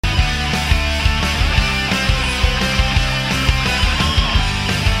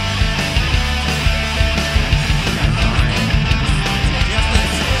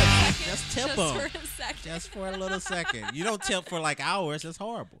for a little second. You don't tip for like hours. It's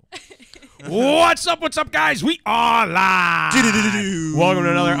horrible. What's up, guys? We are live. Welcome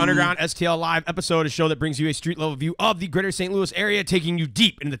to another Underground STL Live episode, a show that brings you a street-level view of the greater St. Louis area, taking you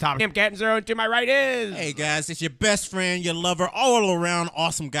deep into the top. I'm Captain Zero, and to my right is... Hey, guys, it's your best friend, your lover, all-around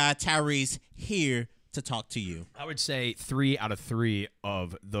awesome guy, Tyrese, here to talk to you. I would say 3 out of 3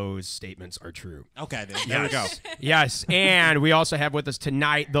 of those statements are true. Okay, then. There we go. Yes, and we also have with us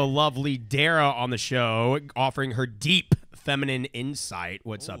tonight the lovely Dara on the show, offering her deep feminine insight.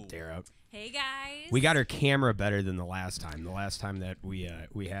 What's up, Dara? Hey guys. We got her camera better than the last time. The last time that we had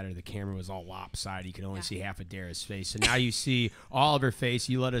her, the camera was all lopsided. You could only see half of Dara's face. So now you see all of her face.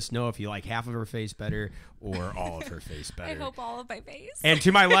 You let us know if you like half of her face better or all of her face better. I hope all of my face. And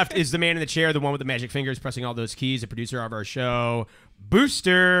to my left is the man in the chair, the one with the magic fingers pressing all those keys, the producer of our show,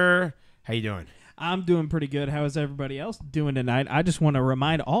 Booster. How you doing? I'm doing pretty good. How is everybody else doing tonight? I just want to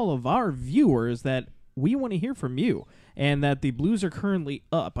remind all of our viewers that we want to hear from you and that the Blues are currently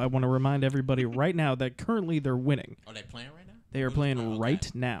up. I want to remind everybody right now that currently they're winning. Are they playing right now? They are playing right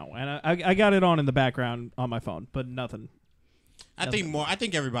now. And I got it on in the background on my phone, but nothing. I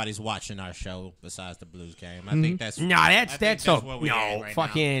think everybody's watching our show besides the Blues game. I think that's That's so where we're at right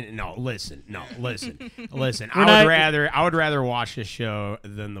fucking now. Listen. I would rather watch the show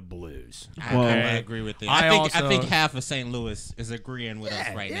than the Blues. Well, I agree with you. I I think half of St. Louis is agreeing with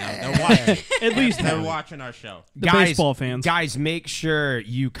us right now. They're watching. At least they're watching our show. the baseball fans. Guys, make sure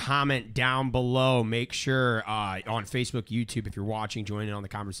you comment down below. Make sure on Facebook, YouTube, if you're watching, join in on the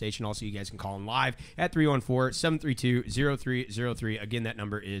conversation. Also, you guys can call in live at 314-732-0303. Again, that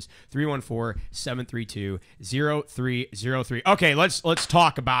number is 314-732-0303. Okay, let's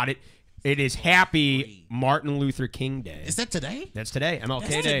talk about it. It is Happy Martin Luther King Day. Is that today? That's today. MLK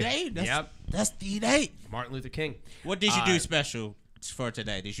That's Day. today? Yep. That's the day. Martin Luther King. What did you do special for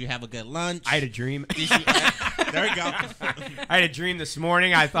today? Did you have a good lunch? I had a dream. There we go. I had a dream this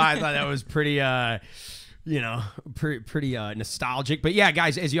morning. I thought that was pretty pretty nostalgic. But yeah,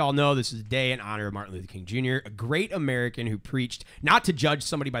 guys, as you all know, this is a day in honor of Martin Luther King Jr., a great American who preached not to judge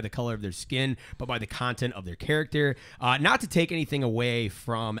somebody by the color of their skin, but by the content of their character. Not to take anything away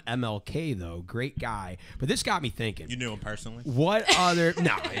from MLK, though. Great guy. But this got me thinking. You knew him personally? What other...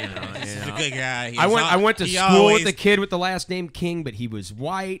 No, He's a good guy. I went to school with a kid with the last name King, but he was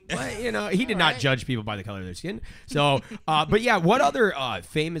white. But, he did not judge people by the color of their skin. So, but yeah, what other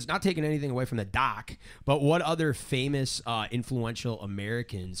famous... Not taking anything away from the doc, but what other famous, influential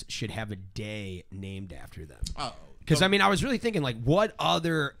Americans should have a day named after them? Because, I was really thinking, what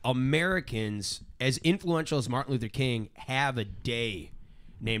other Americans, as influential as Martin Luther King, have a day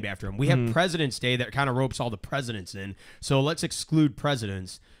named after him? We have President's Day that kind of ropes all the presidents in, so let's exclude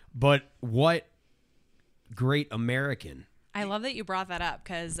presidents. But what great American... I love that you brought that up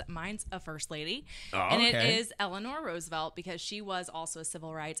because mine's a first lady. Oh, and it okay. is Eleanor Roosevelt because she was also a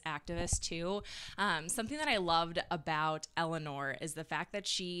civil rights activist too. Something that I loved about Eleanor is the fact that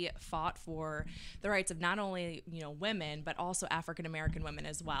she fought for the rights of not only women but also African American women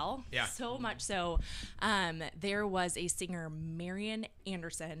as well. Yeah. So much so, there was a singer, Marian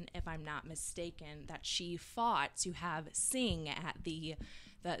Anderson, if I'm not mistaken, that she fought to have sing at the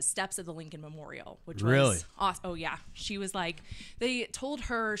steps of the Lincoln Memorial, which was awesome. Oh yeah, she was they told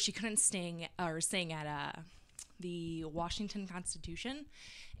her she couldn't sing at the Washington Constitution,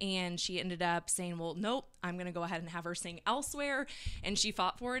 and she ended up saying, well, nope, I'm gonna go ahead and have her sing elsewhere, and she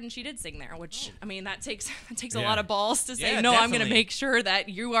fought for it and she did sing there, which that takes a lot of balls to say, no, definitely. I'm gonna make sure that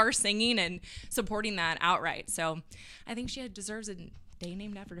you are singing and supporting that outright. So I think she deserves a day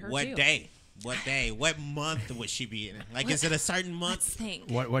named after her too. What day? What day? What month would she be in? Is it a certain month?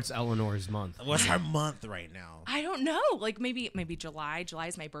 What's Eleanor's month? What's her month right now? I don't know. Maybe July. July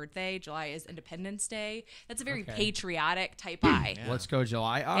is my birthday. July is Independence Day. That's a very patriotic type eye. Yeah. Let's go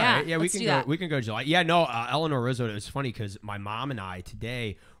July. All yeah, right. Yeah, we can go July. Yeah, no, Eleanor Roosevelt. It's funny because my mom and I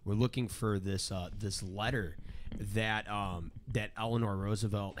today were looking for this letter that Eleanor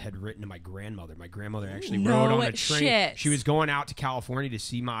Roosevelt had written to my grandmother. My grandmother actually rode on a train. Shit. She was going out to California to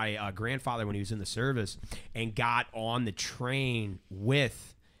see my grandfather when he was in the service, and got on the train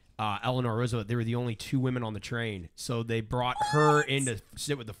with Eleanor Roosevelt. They were the only 2 women on the train, so they brought her in to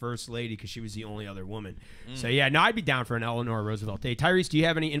sit with the first lady because she was the only other woman. So yeah, no, I'd be down for an Eleanor Roosevelt day. Tyrese, do you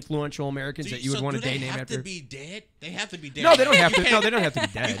have any influential Americans that you would want a day named after? Do they have to be dead? They have to be dead. No, they don't have to. No, they don't have to be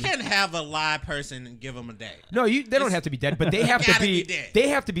dead. You can't have a live person and give them a day. No, they don't have to be dead, but they have to be. Dead. They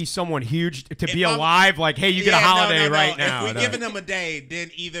have to be someone huge to be alive. Hey, you get a holiday right now. If we're giving them a day, then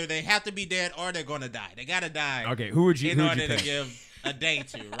either they have to be dead or they're going to die. They got to die. Okay, who would you? In order to give a day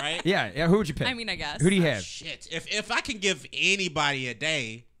to, right? Yeah. Who would you pick? I guess. Who do you have? Shit. If I can give anybody a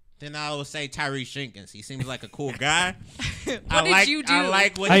day, then I would say Tyrese Jenkins. He seems like a cool guy. What did you do? I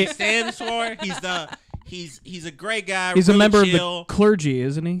like what he stands for. He's a great guy. He's really a member chill. of the clergy,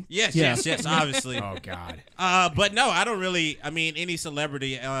 isn't he? Yes, obviously. Oh God. But no, I don't really. I mean, any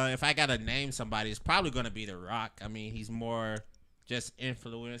celebrity. If I gotta name somebody, it's probably gonna be The Rock. I mean, he's more just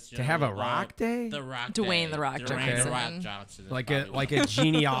influential. To have a Rock Day? The Rock Dwayne Day. The Rock Dwayne The Rock Johnson. Johnson. is Like probably a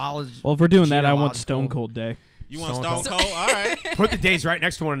genealogy. Well, if we're doing that, I want genealogical- Stone Cold Day. You want Stone Stone Cold. Cold? All right. Put the days right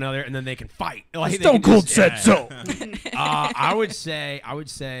next to one another, and then they can fight. Like, they Stone can Cold just- said yeah. so. I would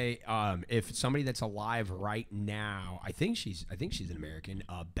say, if somebody that's alive right now, I think she's an American.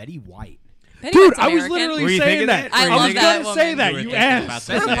 Betty White. Betty Dude, White's I was American. Were literally you saying thinking that. that? I Were you love was thinking that gonna woman. say that. You were You thinking about asked.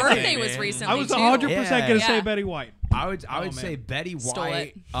 that. Her Same birthday thing, was man. recently I was too. 100% gonna say Yeah. Betty White. I would man. say Betty Stole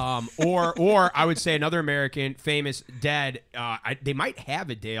White, it. or I would say another American, famous, dead. They might have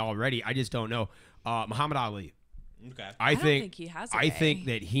a day already. I just don't know. Muhammad Ali. Okay. I don't think think he has a I day. think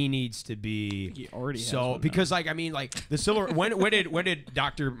that he needs to be. He already has so one now. because like I mean like the civil when did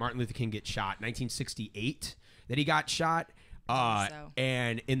Dr. Martin Luther King get shot? 1968 that he got shot. So.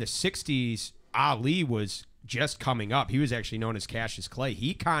 And in the 60s, Ali was just coming up. He was actually known as Cassius Clay.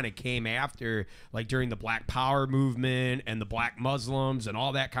 He kind of came after, like during the Black Power movement and the Black Muslims and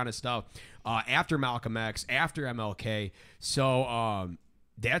all that kind of stuff. After Malcolm X, after MLK. So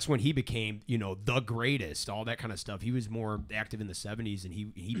that's when he became, the greatest, all that kind of stuff. He was more active in the 70s, and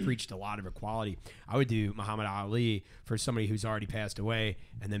he preached a lot of equality. I would do Muhammad Ali for somebody who's already passed away,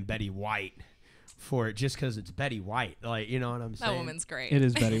 and then Betty White for it just because it's Betty White. Like, you know what I'm saying? That woman's great. It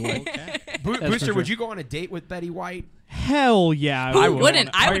is Betty White. Okay. Booster, for would sure. you go on a date with Betty White? Hell yeah. Who would. wouldn't?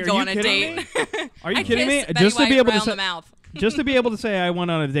 I Are- would are go you on a kidding date. me? Are you I kidding me? kiss Betty Just to be White able right to on say, the mouth. just to be able to say I went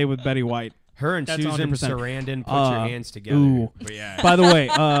on a date with Betty White. Her and That's Susan 100%. Sarandon, put your hands together. Ooh. But yeah. By the way,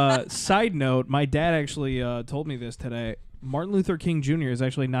 side note, my dad actually told me this today. Martin Luther King Jr. is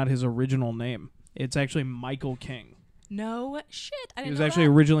actually not his original name. It's actually Michael King. No shit. I He didn't was know actually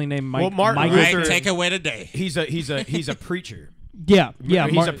that. originally named Mike. Well, Martin Michael Luther- Right, King. take away today. he's a preacher. Yeah.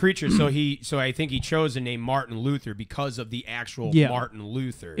 He's a preacher, so I think he chose the name Martin Luther because of the actual Yeah. Martin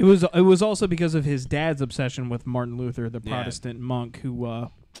Luther. It was also because of his dad's obsession with Martin Luther, the Protestant monk who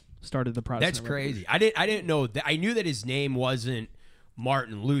started the Protestant. That's crazy. I didn't know that. I knew that his name wasn't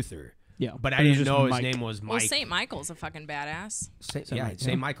Martin Luther. Yeah, but I it was didn't just know Mike. his name was Mike. Well, St. Michael's a fucking badass.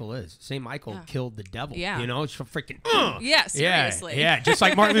 Saint Michael is. Saint Michael Yeah. killed the devil. Yeah. It's freaking. Yeah, seriously. Yeah, just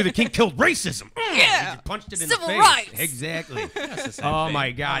like Martin Luther King killed racism. Yeah. He punched it in Civil the face. rights. Exactly. That's the same Oh thing. my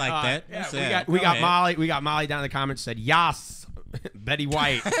God. I like that. Yeah, That's we Go got ahead. Molly. We got Molly down in the comments said yas. Betty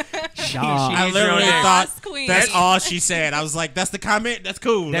White. She I needs her own literally name. thought Yes, queen. that's all she said. I was like, "That's the comment. That's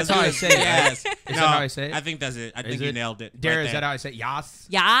cool. That's Let's how do I it." say it, right? Yes. Is that how I say it? I think that's it. I think Is you it? nailed it. Dara, right is that there. how I say it? Yas?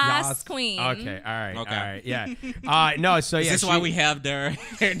 Yas, queen. Okay. All right. Okay. All right. Yeah. No. So Is yeah. this why we have Dara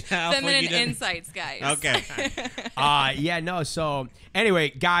here now? Feminine You didn't- insights, guys. Okay. Yeah, no. So anyway,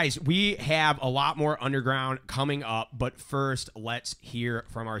 guys, we have a lot more underground coming up, but first, let's hear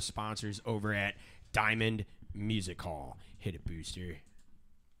from our sponsors over at Diamond Music Hall. Hit it, Booster.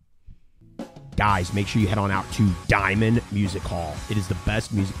 Guys, make sure you head on out to Diamond Music Hall. It is the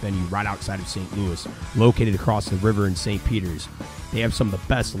best music venue right outside of St. Louis, located across the river in St. Peters. They have some of the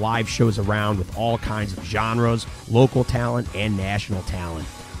best live shows around with all kinds of genres, local talent, and national talent.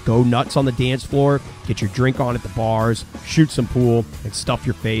 Go nuts on the dance floor, get your drink on at the bars, shoot some pool, and stuff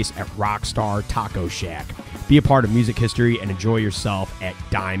your face at Rockstar Taco Shack. Be a part of music history and enjoy yourself at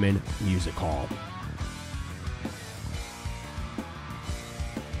Diamond Music Hall.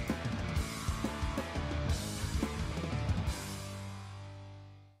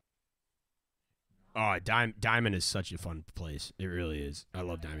 Oh, Diamond is such a fun place. It really is. I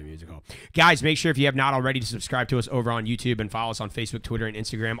love Diamond Music Hall. Guys, make sure if you have not already to subscribe to us over on YouTube and follow us on Facebook, Twitter, and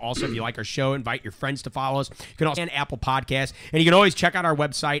Instagram. Also, if you like our show, invite your friends to follow us. You can also on Apple Podcasts. And you can always check out our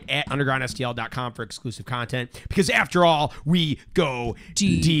website at undergroundstl.com for exclusive content. Because after all, we go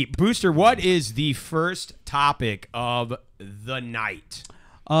deep. Booster, what is the first topic of the night?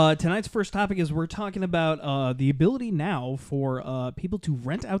 Tonight's first topic is we're talking about the ability now for people to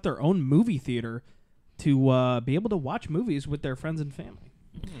rent out their own movie theater to be able to watch movies with their friends and family.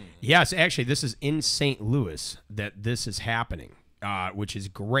 Yes, actually, this is in St. Louis that this is happening, which is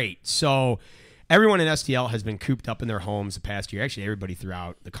great. So everyone in STL has been cooped up in their homes the past year. Actually, everybody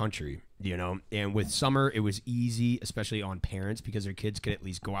throughout the country, And with summer, it was easy, especially on parents, because their kids could at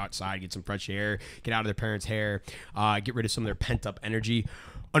least go outside, get some fresh air, get out of their parents' hair, get rid of some of their pent-up energy.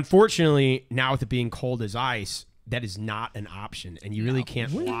 Unfortunately, now with it being cold as ice, that is not an option, and you really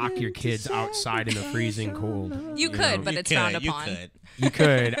can't lock your kids outside in the freezing cold. You could, but it's frowned upon. You could. You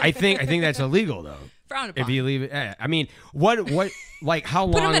could. I think that's illegal though. Frowned upon. If you leave it, I mean, what, like, how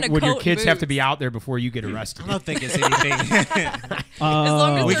Put 'em long in a would your coat kids and have to be boots. out there before you get arrested? I don't think it's anything. As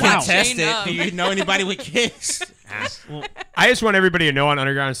long as We they're can not test chained it. up. Do you know anybody with kids? I just want everybody to know on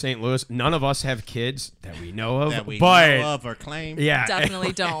Underground St. Louis, none of us have kids that we know of. That we but know of or claim. yeah,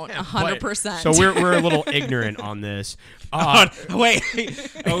 Definitely don't. 100%. So we're a little ignorant on this. Wait,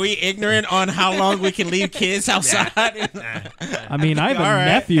 are we ignorant on how long we can leave kids outside? I mean, I have a All right.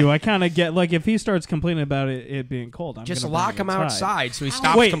 nephew. I kind of get like if he starts complaining about it being cold, I'm Just gonna lock bring him outside so he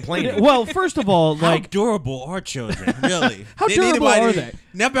stops Wait, complaining. well, first of all, How like durable are children, really? How Did durable anybody- are they?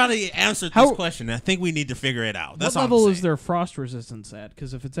 Nobody answered How- this question. I think we need to figure it out. That's what all I'm level saying. is their frost resistance at?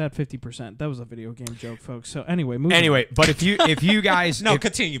 Because if it's at 50%, that was a video game joke, folks. So anyway, moving Anyway, but if you guys No, if,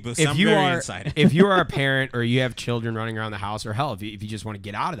 continue, Boost. if I'm you very are excited. if you are a parent or you have children running around the house, or hell, if you just want to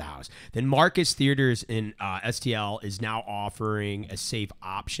get out of the house, then Marcus Theaters in STL is now offering a safe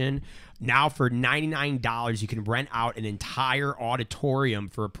option. Now for $99, you can rent out an entire auditorium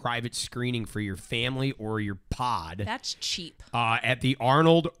for a private screening for your family or your pod. That's cheap. At the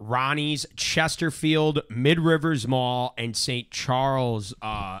Arnold, Ronnie's, Chesterfield, Mid Rivers Mall, and St. Charles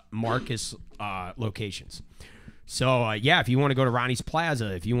Marcus locations. So, yeah, if you want to go to Ronnie's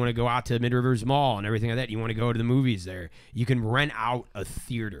Plaza, if you want to go out to Mid Rivers Mall and everything like that, you want to go to the movies there, you can rent out a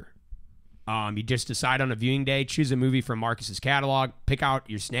theater. You just decide on a viewing day, choose a movie from Marcus's catalog, pick out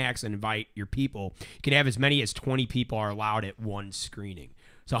your snacks, and invite your people. You can have as many as 20 people are allowed at one screening.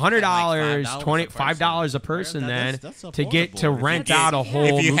 So $100, $5 a person then that's to get to affordable. rent If you- out a whole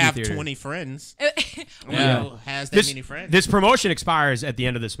If you movie have theater. 20 friends, Yeah. who has that This, many friends? this promotion expires at the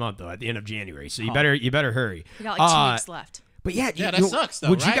end of this month, though, at the end of January. So you better hurry. We got like 2 weeks left. But yeah, yeah, that sucks though,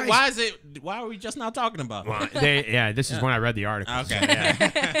 would right? you guys, Why are we just now talking about? yeah, this is when I read the article.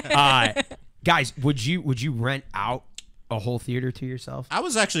 Okay. Guys, would you rent out a whole theater to yourself? I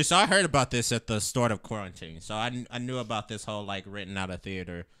was actually I heard about this at the start of quarantine. So I knew about this whole like renting out a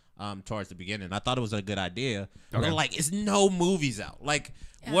theater towards the beginning. I thought it was a good idea. Okay. But like it's no movies out. Like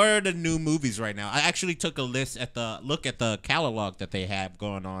where are the new movies right now? I actually took a look at the catalog that they have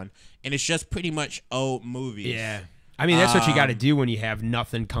going on, and it's just pretty much old movies. Yeah. I mean, that's what you got to do when you have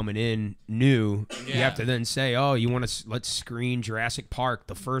nothing coming in new. You have to then say, oh, you want to let's screen Jurassic Park,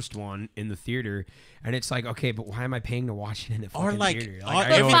 the first one, in the theater. And it's like, okay, but why am I paying to watch it in a fucking Or like, theater? or I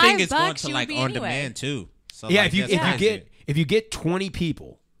know- everything $5 is going to you like would be on anyway. demand too. So yeah, like, if you get 20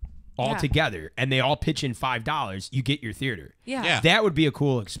 people all Yeah. together and they all pitch in $5, you get your theater. Yeah. Yeah. That would be a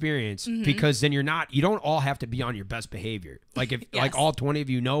cool experience because then you don't all have to be on your best behavior. Like if like Yes. all 20 of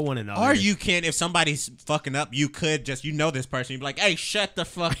you know one another. Or you can, if somebody's fucking up, you could just, this person, you'd be like, hey, shut the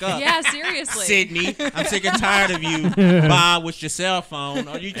fuck up. Yeah, seriously. Sydney, I'm sick and tired of you, Bob, with your cell phone.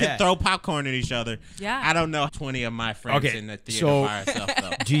 Or you could Yeah. throw popcorn at each other. Yeah. I don't know 20 of my friends Okay, in the theater so- by herself,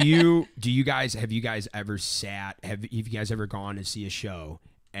 though. do you guys have you guys ever have you guys ever gone to see a show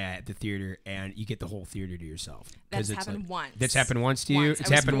at the theater and you get the whole theater to yourself? 'Cause That's it's happened once. That's happened once to you? Once.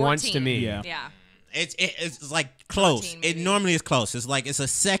 It's I was happened once to 14. me. Yeah. Yeah. It's like close. 14 It maybe. normally is close. It's like it's a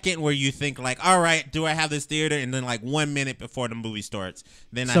second where you think like, all right, do I have this theater? And then like 1 minute before the movie starts,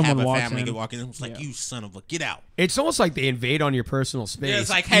 then I Someone have a walks family in. get walking. It's like Yeah. you son of a get out. It's almost like they invade on your personal space. Yeah, it's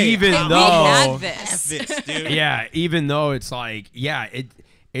like, hey, even we though had this. This, dude. yeah, even though it's like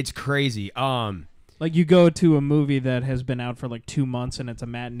it's crazy. Like you go to a movie that has been out for like 2 months and it's a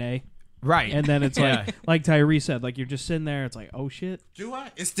matinee, Right. and then it's Yeah. like Tyree said, like you're just sitting there. It's like, oh shit, Do I?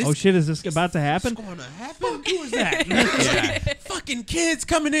 Is this? oh shit, is this about to happen? What's going to happen? Who is that? Yeah. Fucking kids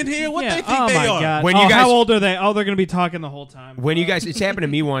coming in here. What yeah. they think Oh they my are? god. When Oh, you guys- how old are they? Oh, they're gonna be talking the whole time. When you guys, it's happened to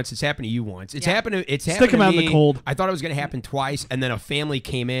me once. It's happened to you once. It's Yeah. happened to Stick happened 'em to out in me. the cold. I thought it was going to happen twice, and then a family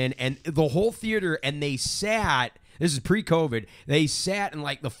came in, and the whole theater, and they sat. This is pre-COVID. They sat in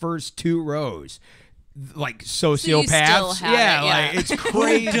like the first 2 rows, like still sociopaths. had it, yeah. Like it's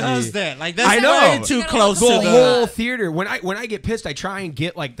crazy. Who does that? Like that's I know. way You too gotta close to look The up. whole theater. When I get pissed, I try and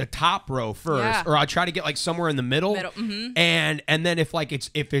get like the top row first, Yeah. or I'll try to get like somewhere in the middle. And then if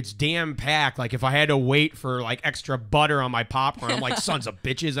it's damn packed, like if I had to wait for like extra butter on my popcorn, I'm like sons of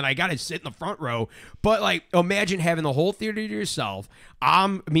bitches, and I gotta sit in the front row. But like, imagine having the whole theater to yourself.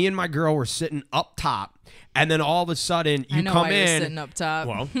 Me and my girl were sitting up top, and then all of a sudden you I know come why you're in. sitting up top.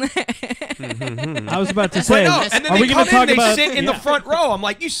 Well, I was about to say, no, and then are they we come gonna talk in, they about? sit in the yeah. front row. I'm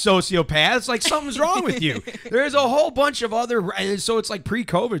like, you sociopaths! Like something's wrong with you. There's a whole bunch of other, and so it's like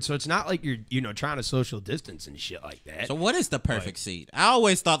pre-COVID, so it's not like you're trying to social distance and shit like that. So what is the perfect seat? I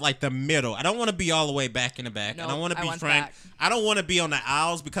always thought like the middle. I don't want to be all the way back in the back. I Nope, don't want to I be want front. back. I don't want to be on the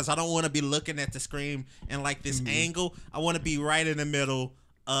aisles because I don't want to be looking at the screen and like this angle. I want to be right in the middle.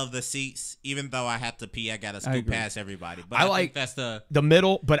 of the seats. Even though I have to pee, I gotta scoot agree. past everybody. But I I like think that's the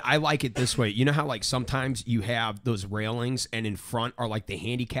middle, but I like it this way. You know how like sometimes you have those railings, and in front are like the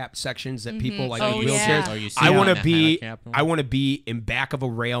handicap sections that people like Oh, with yeah. wheelchairs. Or you sit I on want to the be handicap one. I want to be in back of a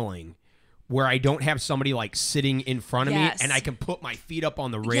railing where I don't have somebody like sitting in front of Yes. me, and I can put my feet up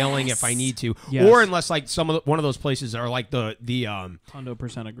on the railing if I Yes. need to, Yes. or unless like one of those places are like the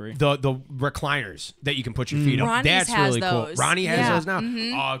 100% agree. the recliners that you can put your feet up. Ronnie's That's has really cool. those. Ronnie has Yeah. those now.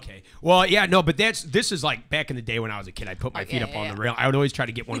 Oh, okay. Well, yeah, no, but this is like back in the day when I was a kid. I put my feet yeah, up on yeah. the rail. I would always try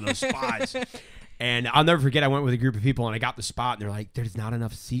to get one of those spots. And I'll never forget. I went with a group of people, and I got the spot, and they're like, "There's not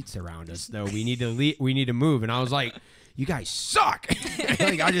enough seats around us, though. We need to we need to move." And I was like, "You guys suck.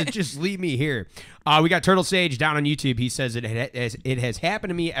 Like, I just leave me here." We got Turtle Sage down on YouTube. He says it has happened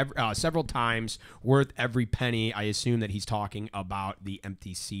to me several times, worth every penny. I assume that he's talking about the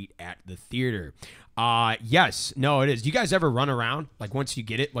empty seat at the theater. Yes, no, it is. Do you guys ever run around like once you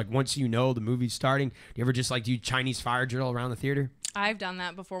get it, like once you know the movie's starting? Do you ever just like do Chinese fire drill around the theater? I've done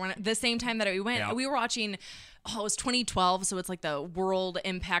that before. When the same time that we went, Yeah. we were watching. Oh, it was 2012, so it's like the World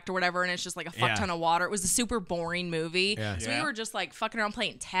Impact or whatever, and it's just like a fuck Yeah. ton of water. It was a super boring movie. Yeah. So Yeah. we were just like fucking around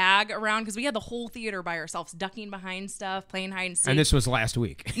playing tag around because we had the whole theater by ourselves, ducking behind stuff, playing hide and seek. And this was last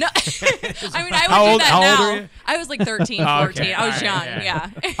week. No, I mean, I How would old- do that how old now. are you? I was like 13, Oh, 14. okay. I was All right, young, yeah.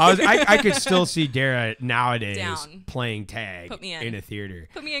 yeah. I could still see Dara nowadays Down. playing tag Put me in. a theater.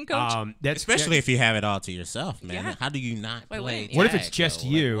 Put me in, coach. That's especially if you have it all to yourself, man. Yeah. How do you not Why play? wouldn't you? What if tag, it's just though?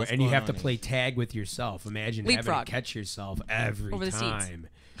 you What's and you going have to on play here? tag with yourself? Imagine having Leapfrog. to catch yourself every Over the seats. time.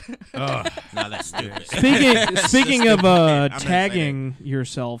 Ugh. No, that's stupid. Speaking of I'm not tagging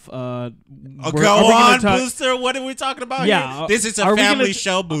yourself, Oh, are go we gonna on, talk- Booster. What are we talking about Yeah, here? This is a are we gonna family t-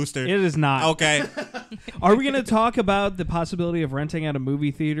 show, Booster. It is not. Okay. Are we going to talk about the possibility of renting out a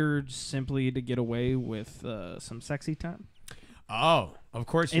movie theater simply to get away with some sexy time? Oh, of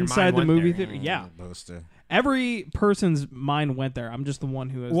course. Your Inside mind the went movie there. theater? Yeah. Booster. Every person's mind went there. I'm just the one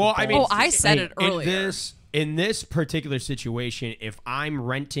who has. Well, the I mean, balls Oh, I to said say it earlier. In this particular situation, if I'm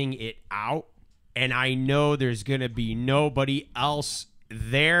renting it out and I know there's gonna be nobody else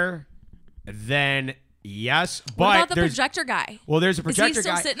there, then yes. But What about the there's projector guy? well, there's a Is he projector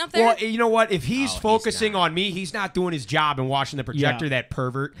still guy. sitting up there? Well, you know what? If he's he's focusing not. on me, he's not doing his job and watching the projector. Yeah. That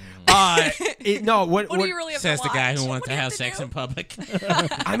pervert. No. What What do you really have Says to the guy watch? who What wants do to you have to sex do? in public.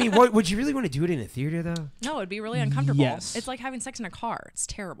 I mean, what would you really want to do it in a theater though? No, it'd be really uncomfortable. Yes. It's like having sex in a car. It's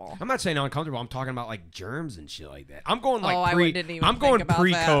terrible. I'm not saying uncomfortable. I'm talking about like germs and shit like that. I'm going like Oh, I pre. didn't even I'm going think about that.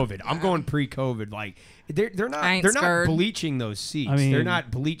 pre-COVID. I'm going pre-COVID. Like they're not I ain't they're not scared. bleaching those seats. I mean- they're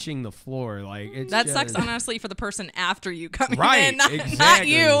not bleaching the floor. Like it's That just, sucks honestly for the person after you coming Right, in, not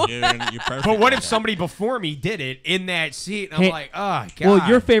exactly. you. You're perfect. But what if at that. somebody before me did it in that seat? And I'm Hey, like, oh god. Well,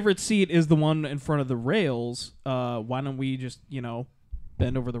 your favorite seat is the one in front of the rails. Why don't we just,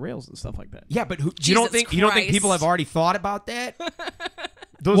 bend over the rails and stuff like that? Yeah, but you Jesus don't think Christ. people have already thought about that?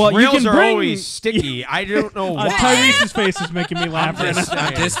 Those Well, you rails can are bring- always sticky. I don't know why. Tyrese's face is making me laugh right just now.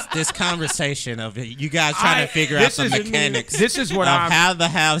 saying. this conversation of you guys trying to figure out the mechanics This is what of I'm. how to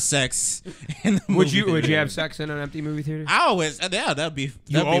have sex in the Would movie you theater. have sex in an empty movie theater? I always that'd be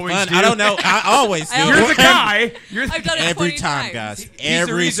always fun. do? I don't know. I always do. I You're always the guy. You're the I've done it every 20 time, times. guys. He's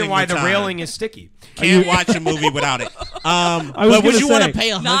Every the reason single why the time. railing is sticky. Can't watch a movie without it. was But would gonna you want to say,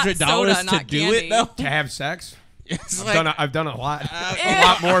 pay not $100 soda, to not do candy. it though? To have sex? It's I've done a lot. A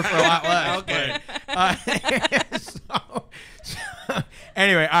lot more for a lot less. Okay.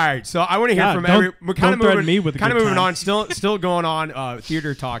 Anyway, all right. So I want to hear God, from don't- we're kind of don't threaten moving, me with a kind of good moving time. on. Still going on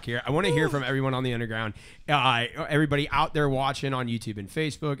theater talk here. I want to hear from everyone on the underground. Everybody out there watching on YouTube and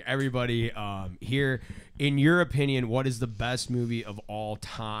Facebook. Everybody here. In your opinion, what is the best movie of all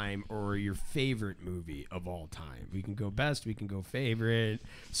time, or your favorite movie of all time? We can go best. We can go favorite.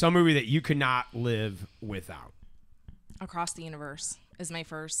 Some movie that you could not live without. Across the Universe is my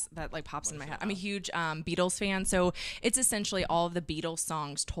first that like pops in my head. I'm a huge Beatles fan, so it's essentially all of the Beatles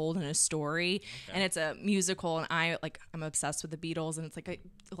songs told in a story, and it's a musical. And I'm obsessed with the Beatles, and it's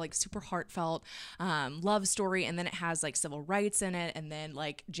like a super heartfelt love story, and then it has like civil rights in it, and then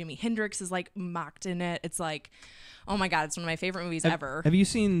like Jimi Hendrix is like mocked in it. It's like, oh my god, it's one of my favorite movies ever. Have you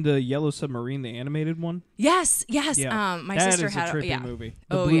seen the Yellow Submarine, the animated one? Yes. Yeah. My That sister is a had trippy movie.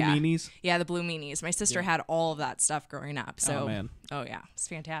 The oh Blue yeah, Meanies? Yeah, the Blue Meanies. My sister had all of that stuff growing up. So, Oh, man. oh yeah, it's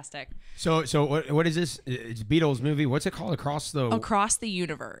fantastic. So what is this? It's a Beatles movie. What's it called? Across the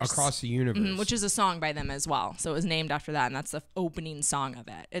Universe. Across the Universe. Which is a song by them as well. So it was named after that, and that's the opening song of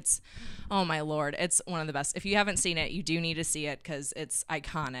it. It's, oh my lord, it's one of the best. If you haven't seen it, you do need to see it because it's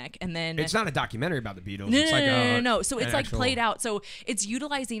iconic. And then It's not a documentary about the Beatles. no, It's no, like no, no, no, no. No, so it's like played out. So it's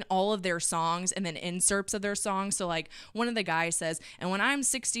utilizing all of their songs and then inserts of their songs. So like one of the guys says, and when I'm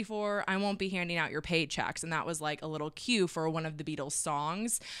 64, I won't be handing out your paychecks. And that was like a little cue for one of the Beatles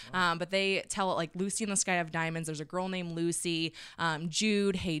songs. But they tell it like Lucy in the Sky of Diamonds. There's a girl named Lucy,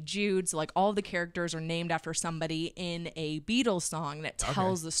 Jude, Hey Jude. So like all the characters are named after somebody in a Beatles song that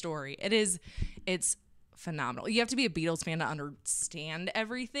tells the story. It's phenomenal. You have to be a Beatles fan to understand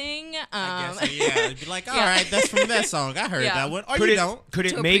everything. I guess, yeah. It'd be like, all right, that's from that song. I heard that one. Or you don't. Could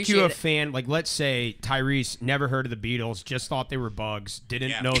it make you a fan? Like, let's say Tyrese never heard of the Beatles, just thought they were bugs,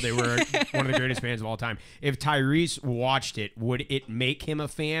 didn't know they were one of the greatest bands of all time. If Tyrese watched it, would it make him a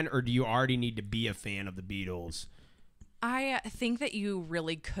fan, or do you already need to be a fan of the Beatles? I think that you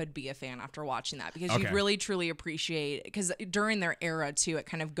really could be a fan after watching that because you really truly appreciate, because during their era too, it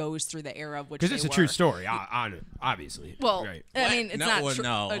kind of goes through the era of which because it's a true story, obviously. Well, right. I mean, it's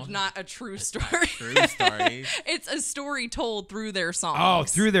not a true story. True story. It's a story told through their songs. Oh,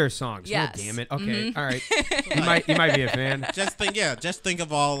 through their songs. Yes. Oh, damn it. Okay, all right. You might be a fan. Just think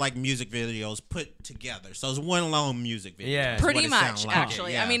of all like music videos put together. So it's one long music video. Yeah, pretty much. Like.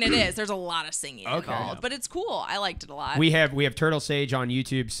 Actually, I mean, it is. There's a lot of singing involved, yeah. but it's cool. I liked it a lot. We have Turtle Sage on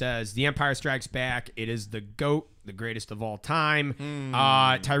YouTube says The Empire Strikes Back. It is the GOAT, the greatest of all time.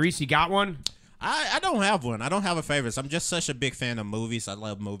 Tyrese, you got one? I don't have one. I don't have a favorite. I'm just such a big fan of movies. I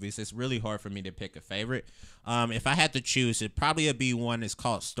love movies. It's really hard for me to pick a favorite. If I had to choose, it'd probably be one. It's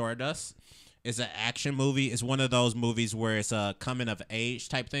called Stardust. It's an action movie. It's one of those movies where it's a coming of age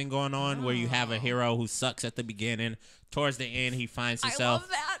type thing going on, where you have a hero who sucks at the beginning. Towards the end, he finds himself,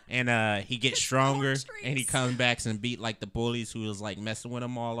 and he gets stronger, and he comes back and beat like the bullies who was like messing with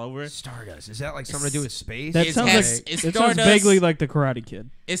him all over. Stardust. Is that like something to do with space? That sounds vaguely like The Karate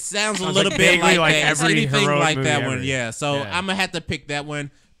Kid. It sounds a little bit like that. Every anything like movie that ever. one. Yeah. So I'm gonna have to pick that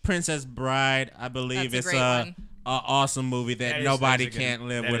one. Princess Bride. I believe That's it's a great one. awesome movie that nobody can't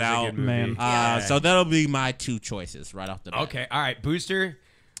live without. Man. So that'll be my two choices right off the bat. Okay, all right, Booster.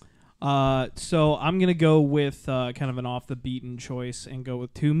 So I'm gonna go with kind of an off the beaten choice and go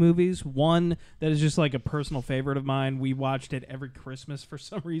with two movies. One that is just like a personal favorite of mine. We watched it every Christmas for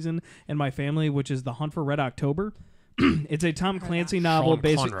some reason in my family, which is The Hunt for Red October. It's a Tom Clancy novel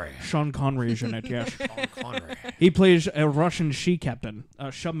based Sean Connery is in it. Yes, Sean Connery. He plays a Russian sea captain,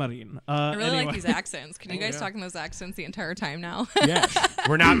 a submarine. I really like these accents. Can you guys talk in those accents the entire time now? Yes,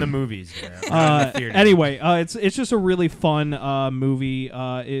 we're not in the movies. Anyway, it's just a really fun movie.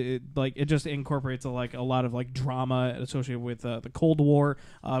 It just incorporates a lot of like drama associated with the Cold War.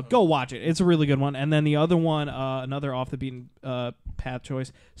 Go watch it. It's a really good one. And then the other one, another off the beaten path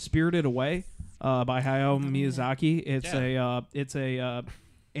choice, Spirited Away. By Hayao Miyazaki. It's a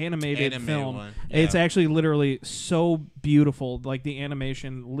animated film. One. Yeah. It's actually literally so beautiful. Like the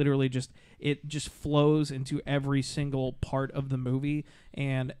animation literally just flows into every single part of the movie,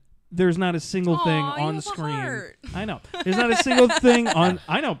 and there's not a single thing on screen. Heart. I know. There's not a single thing on.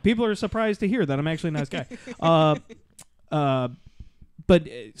 I know people are surprised to hear that I'm actually a nice guy. But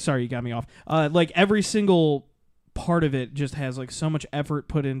sorry, you got me off. Like every single part of it just has like so much effort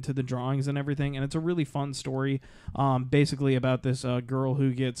put into the drawings and everything, and it's a really fun story, basically about this girl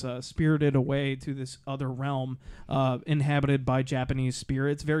who gets spirited away to this other realm inhabited by Japanese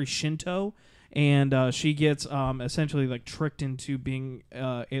spirits, very Shinto, and she gets essentially like tricked into being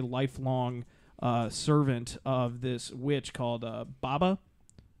a lifelong servant of this witch called Baba,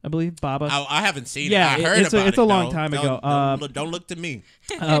 I believe. Baba. I haven't seen it. I heard it's about it. It's a long time ago. Don't look to me.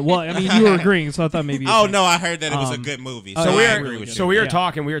 Well, I mean, you were agreeing, so I thought maybe. No, I heard that it was a good movie. So we were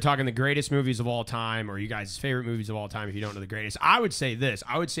talking the greatest movies of all time, or you guys' favorite movies of all time. If you don't know the greatest, I would say this.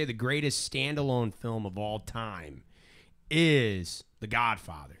 I would say the greatest standalone film of all time is The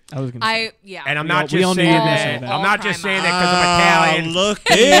Godfather. I was going to say. And I'm not just saying that. I'm not just saying that because I'm Italian. Look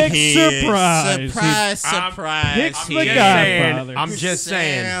Big surprise. Surprise. Picks The Godfather. I'm just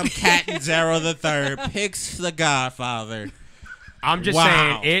saying. Sam Catanzaro III picks The Godfather. I'm just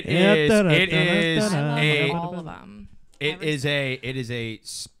saying it is a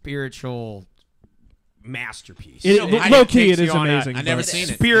spiritual masterpiece. Low key, it is amazing. I never seen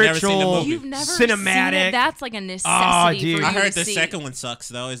it. Spiritual, You've never cinematic. Seen it? That's like a necessity. Oh, dude. For you I heard to the see. second one sucks,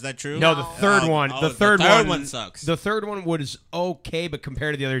 though. Is that true? No, the third one. The third one sucks. The third one was okay, but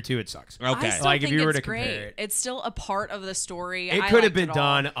compared to the other two, it sucks. Okay. I still Like, think if you were it's to compare great. it. It's still a part of the story. It I could have liked been it all.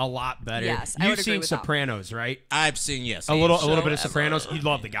 done a lot better. Yes, I You've would agree seen with that. Sopranos, right? I've seen, yes. A little bit of Sopranos. You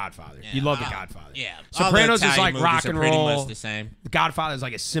love The Godfather. Yeah. You love The Godfather. Yeah. Sopranos is like movies rock are and pretty roll. much the same. The Godfather is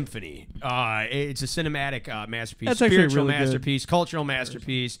like a symphony. It's a cinematic masterpiece, That's actually spiritual really good. masterpiece, cultural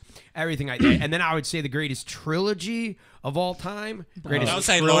masterpiece, everything like that. And then I would say the greatest trilogy of all time. Don't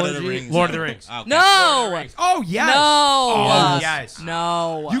say Lord of the Rings. Lord of the Rings. Okay. No. Oh, yes. No. Oh, yes.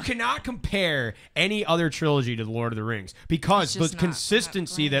 No. You cannot compare any other trilogy to the Lord of the Rings because It's the just not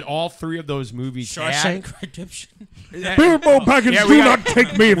consistency that all three of those movies had. Shawshank Redemption. Bilbo Baggins, do not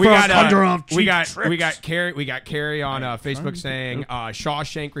take me for a conjure of cheap we got tricks. Carrie on Facebook saying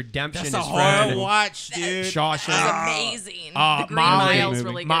Shawshank Redemption That's a is hard friend. watch, dude. Shawshank. That's amazing. The Green Mile's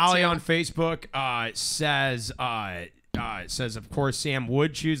really good Molly too. on Facebook says, of course, Sam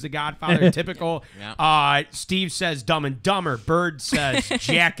would choose The Godfather. Typical. Yeah. Steve says Dumb and Dumber. Bird says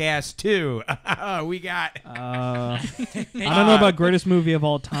Jackass 2. We got. I don't know about greatest movie of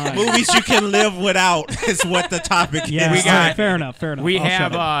all time. Movies you can live without is what the topic Yeah, is. We got- fair enough. We I'll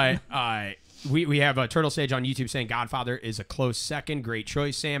shut have up. we have a Turtle Sage on YouTube saying Godfather is a close second. Great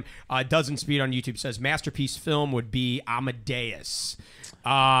choice, Sam. Dozen Speed on YouTube says masterpiece film would be Amadeus,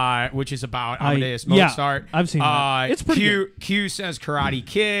 which is about Amadeus Mozart. I've seen that. It's pretty good. Q says Karate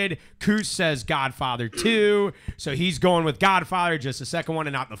Kid. Coos says Godfather 2. So he's going with Godfather, just the second one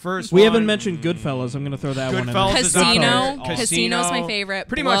and not the first one. We haven't mentioned Goodfellas. I'm going to throw that one in Goodfellas there. is up Casino. there. Casino's my favorite.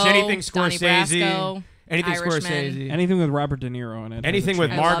 Pretty Blow, much anything Donnie Scorsese. Brasco, Anything Irishman. Scorsese. Anything with Robert De Niro in it. Anything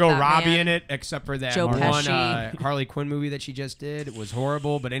with I love Margot that Robbie man. in it, except for that Joe one Pesci. Harley Quinn movie that she just did. It was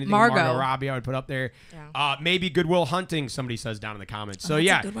horrible, but anything Margot. with Margot Robbie I would put up there. Yeah. Maybe Good Will Hunting, somebody says down in the comments. So that's a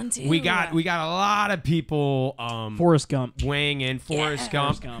yeah, good one, too. we got a lot of people Forrest Gump. weighing in. Forrest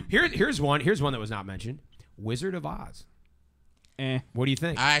Gump. Forrest Gump. Here's one that was not mentioned. Wizard of Oz. What do you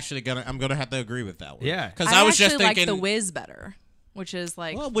think? I'm gonna have to agree with that one. Yeah. because I I was actually just thinking like The Wiz better, which is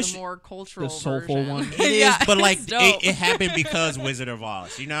like which- the more cultural, The soulful version. one. It is, Yeah, but like it's dope. it happened because Wizard of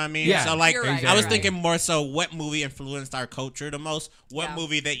Oz. You know what I mean? Yeah, So like You're right, I was you're thinking more so what movie influenced our culture the most? What Yeah.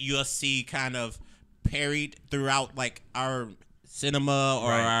 movie that you'll see kind of parried throughout like our cinema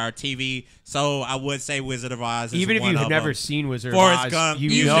or our TV? So I would say Wizard of Oz. Is Even if one you've of never them. seen Wizard Forrest of Oz, Gump,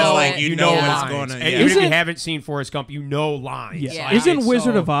 you know it. you know Yeah. what's lines. going on. And Yeah. even if Isn't you it- haven't seen Forrest Gump, you know lines. Yeah. Like, Isn't it's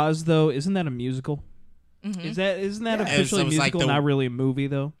Wizard so- of Oz though? Isn't that a musical? Isn't that Yeah, officially it was like musical, not really a movie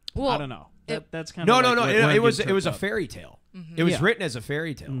though? Well, I don't know. That's kind No. of It was a fairy tale. It was Yeah. written as a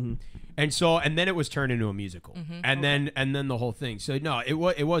fairy tale, and then it was turned into a musical, and then the whole thing. So no, it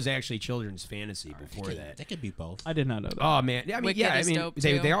was actually children's fantasy before that. That could be both. I did not know that. Oh man, I mean, Wicked yeah, I is mean, dope,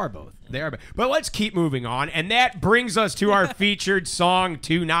 they too. are both. They are both. But let's keep moving on, and that brings us to our featured song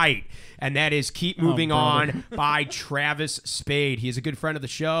tonight. And that is Keep Moving brother. On by Travis Spade. He is a good friend of the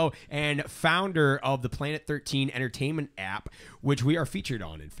show and founder of the Planet 13 Entertainment app, which we are featured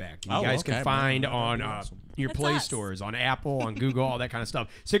on, in fact. You guys can okay. find Man, on awesome. your That's Play us. stores, on Apple, on Google, all that kind of stuff.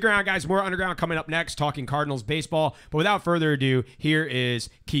 Stick around, guys. More Underground coming up next, talking Cardinals baseball. But without further ado, here is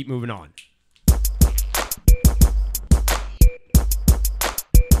Keep Moving On.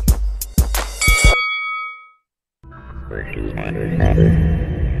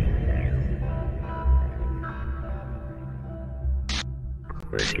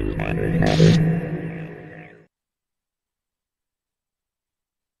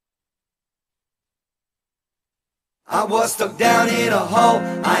 I was stuck down in a hole.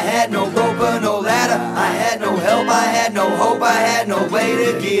 I had no rope or no ladder. I had no help, I had no hope, I had no way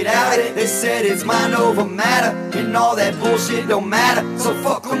to get out. They said it's mind over matter, and all that bullshit don't matter. So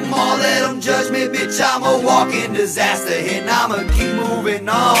fuck them all, let them judge me, bitch. I'm a walking disaster, and I'ma keep moving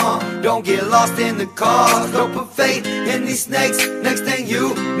on. Don't get lost in the cause, don't put faith in these snakes. Next thing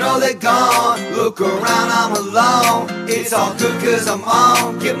you know, they're gone. Look around, I'm alone. It's all good cause I'm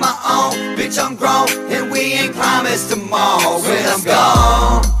on. Get my own, bitch, I'm grown, and we ain't promised tomorrow. When I'm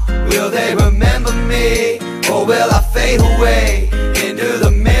gone, will they remember me? Or will I fade away into the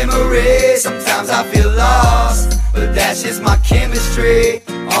memory? Sometimes I feel lost, but that's just my chemistry.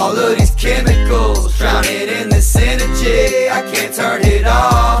 All of these chemicals drowning in this energy. I can't turn it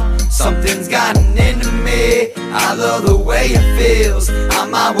off, something's gotten into me. I love the way it feels,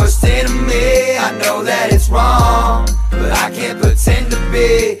 I'm my worst enemy. I know that it's wrong, but I can't pretend to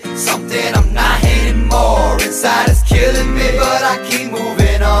be something I'm not anymore. Inside it's killing me, but I keep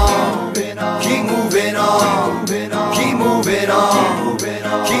moving on. Keep moving on. Keep moving on.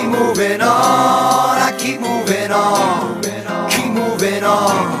 Keep moving on. I keep moving on. Keep moving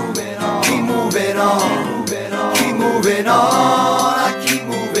on. Keep moving on. Keep moving on. I keep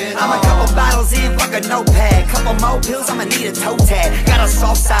moving on. I'm a couple bottles in, fuck a notepad. Couple more pills, I'ma need a toe tag. Got a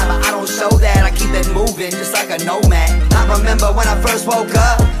soft side, but I don't show that. I keep it moving, just like a nomad. I remember when I first woke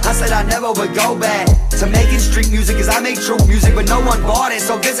up, I said I never would go back to making street music, cause I make true music, but no one bought it,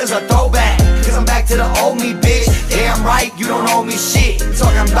 so this is a throwback. Cause I'm back to the old me, bitch. Yeah, I'm right, you don't owe me shit.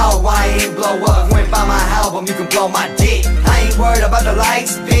 Talking about why I ain't blow up. Went by my album, you can blow my dick. I ain't worried about the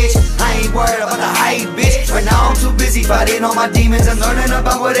lights, bitch. I ain't worried about the hype, bitch. Right now I'm too busy fighting all my demons and learning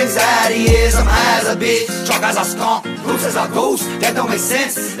about what anxiety is. I'm high as a bitch, drunk as a skunk, loose as a ghost. That don't make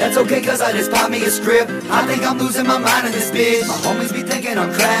sense. That's okay, cause I just popped me a script. I think I'm losing my mind in this bitch. My homies be thinking I'm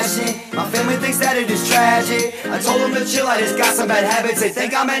crashing. My family thinks that it is tragic. I told them to chill, I just got some bad habits. They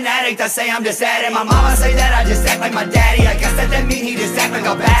think I'm an addict, I say I'm just at it. My mama say that I just act like my daddy. I guess that mean he just act like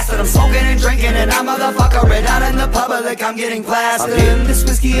a bastard. I'm smoking and drinking and I'm motherfucker red out in the public, I'm getting plastered. I'm hitting this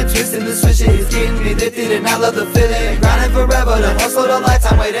whiskey and twisting the switch, it's getting me lifted and I love the feeling. Grinding forever to hustle the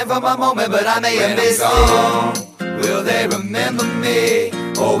lifetime, waiting for my moment, but I may have missed it. Will they remember me,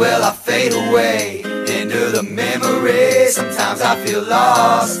 or will I fade away into the memory? Sometimes I feel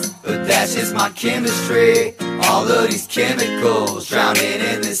lost, but that's just my chemistry. All of these chemicals drowning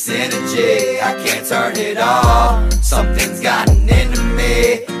in this energy, I can't turn it off. Something's gotten into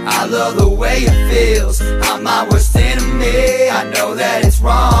me. I love the way it feels. I'm my worst enemy. I know that it's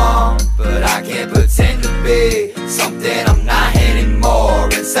wrong, but I can't pretend to be something I'm not anymore.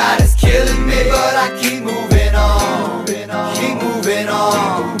 Inside it's killing me, but I keep moving on. Keep moving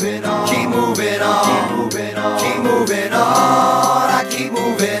on. Keep moving on. Keep moving on. I keep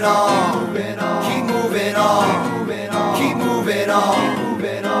moving on. Keep moving on. Keep moving on.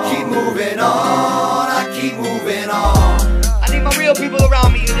 Keep moving on. I keep moving on. I need my real people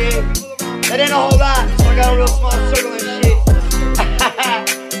around me today. That ain't a whole lot, so I got a real small circle and shit.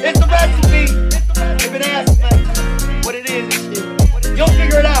 It's the recipe. You've been asking, man, what it is and shit. You'll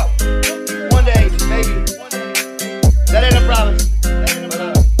figure it out one day, maybe. That ain't a promise. But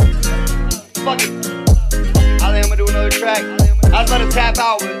fuck it. I think I'm gonna do another track. I was about to tap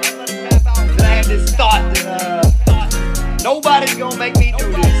out, but then I had this thought that nobody's gonna make me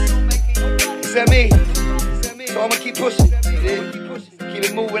do this except me. So I'm gonna keep pushing. Keep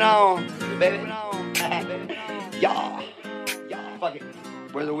it moving on, baby. Yeah. Fuck it.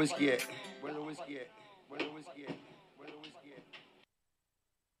 Where's the whiskey at? Where's the whiskey at? Where's the whiskey at? Where's the whiskey at?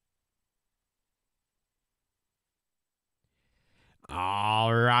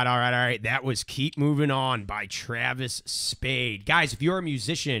 All right. That was Keep Moving On by Travis Spade. Guys, if you're a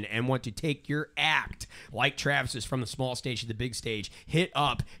musician and want to take your act like Travis's from the small stage to the big stage, hit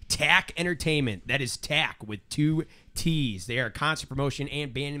up TAC Entertainment. That is TAC with 2 T's. They are a concert promotion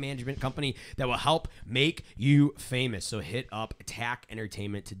and band management company that will help make you famous. So hit up TAC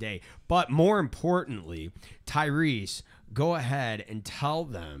Entertainment today. But more importantly, Tyrese, go ahead and tell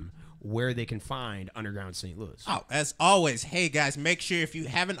them where they can find Underground St. Louis. Oh, as always, hey guys, make sure if you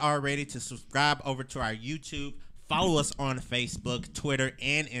haven't already to subscribe over to our YouTube, follow us on Facebook, Twitter,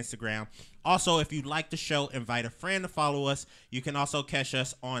 and Instagram. Also, if you like the show, invite a friend to follow us. You can also catch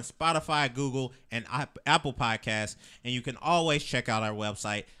us on Spotify, Google, and Apple Podcasts. And you can always check out our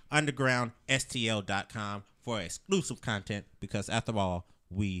website, undergroundstl.com, for exclusive content, because after all,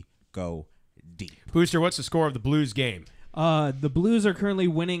 we go deep. Booster, what's the score of the Blues game? The Blues are currently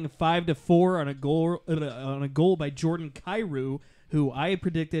winning 5-4 on a goal by Jordan Kyrou, who I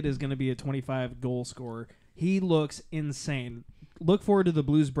predicted is going to be a 25 goal scorer. He looks insane. Look forward to the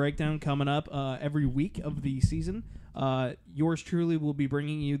Blues breakdown coming up every week of the season. Yours truly will be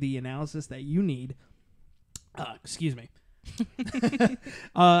bringing you the analysis that you need. Excuse me.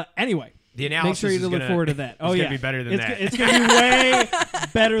 Anyway. The analysis make sure you look forward to that. It's going to be better than that. It's going to be way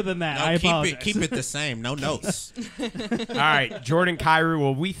better than that. No, I apologize. Keep it the same. No notes. All right, Jordan Kyrou.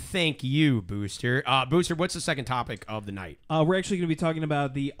 Well, we thank you, Booster. Booster, what's the second topic of the night? We're actually going to be talking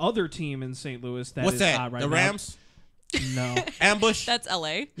about the other team in St. Louis. What's that? Right the now. Rams? No. Ambush? That's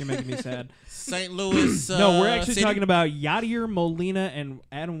LA. You're making me sad. St. Louis. No, we're actually City? talking about Yadier Molina and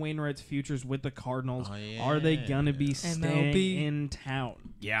Adam Wainwright's futures with the Cardinals. Oh, yeah. Are they gonna be staying MLB. in town?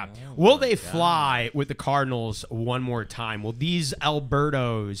 Yeah. Will they fly with the Cardinals one more time? Will these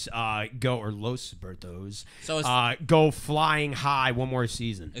Albertos go, or Los Bertos, So go flying high one more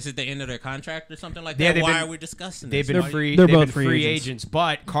season? Is it the end of their contract or something like Yeah, that? Why been- are we discussing They've this? been free. they're They've both been free free agents. agents,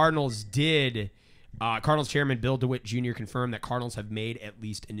 but Cardinals did. Cardinals chairman Bill DeWitt Jr. confirmed that Cardinals have made at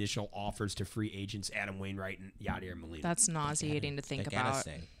least initial offers to free agents Adam Wainwright and Yadier Molina. That's nauseating to think They gotta about.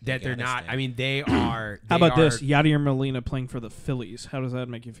 stay. That they're They not. gotta I stay. mean, they are. How about they this? are- Yadier Molina playing for the Phillies. How does that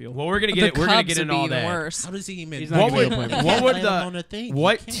make you feel? Well, we're gonna The get it. We're gonna Cubs get would into be all even that. worse. How does he even? He's not What gonna would be able to play what would Land on a thing.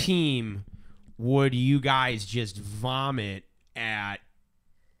 what He can't. team would you guys just vomit at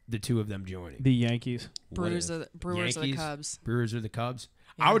the two of them joining? The Yankees. Brewers are the Yankees? Cubs. Brewers or the Cubs?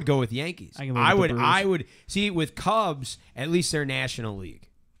 I would go with Yankees. I can live with the Brewers. I would see with Cubs. At least they're National League,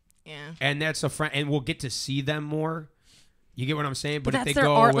 Yeah. and that's a friend, and we'll get to see them more. You get what I'm saying? But if that's they their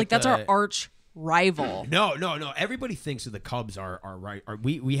go art. with Like that's our arch rival. No. Everybody thinks that the Cubs are right.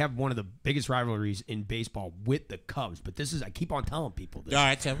 We have one of the biggest rivalries in baseball with the Cubs, but I keep on telling people this. All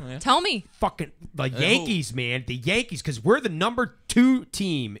right, tell me. Tell me. Fucking the Yankees, man. The Yankees, because we're the number 2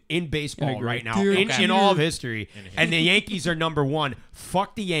 team in baseball right now in all of history, and the Yankees are number 1.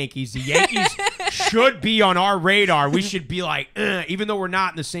 Fuck the Yankees. The Yankees should be on our radar. We should be like, even though we're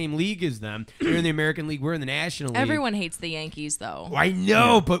not in the same league as them. They're in the American League. We're in the National League. Everyone hates the Yankees, though. I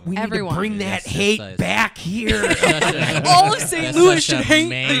know, but we need to bring that hate back here. All of St. Louis should hate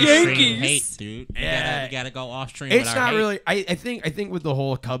the Yankees. Hate, dude. You gotta go off stream. It's not really. I think with the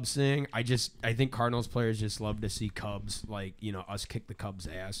whole Cubs thing, I think Cardinals players just love to see Cubs, like, us kick the Cubs'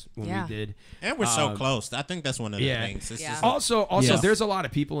 ass when we did. And we're so close. I think that's one of the things. It's just also, there's a lot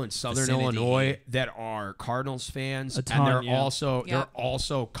of people in Southern Illinois that are Cardinals fans, and they're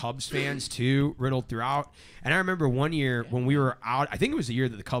also Cubs fans too, riddled throughout. And I remember one year when we were out. I think it was the year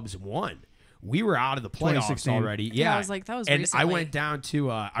that the Cubs won. We were out of the playoffs already. Yeah, I was like, that was and recently. I went down to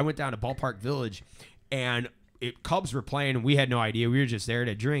Ballpark Village, and Cubs were playing, and we had no idea. We were just there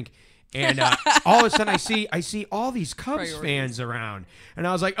to drink. And all of a sudden, I see all these Cubs fans around, and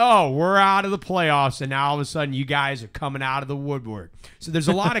I was like, "Oh, we're out of the playoffs!" And now all of a sudden, you guys are coming out of the woodwork. So there's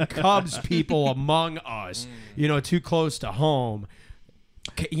a lot of Cubs people among us, too close to home.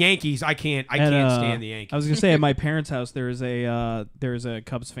 Yankees, I can't stand the Yankees. I was gonna say at my parents' house there's a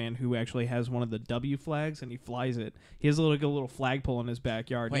Cubs fan who actually has one of the W flags and he flies it. He has a little flagpole in his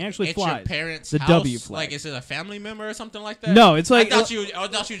backyard. Wait, and he actually it's flies your parents' the house? W flag. Like, is it a family member or something like that? No, it's like I thought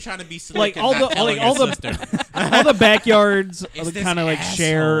you were trying to be slick like and all not the telling all your the sister. all the backyards It's this kind of like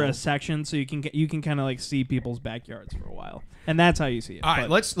share a asshole. section, so you can kind of like see people's backyards for a while, and that's how you see it. All right,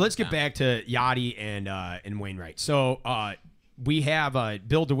 let's get back to Yachty and Wainwright. So we have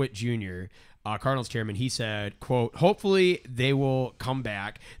Bill DeWitt Jr., Cardinals chairman. He said, quote, "Hopefully they will come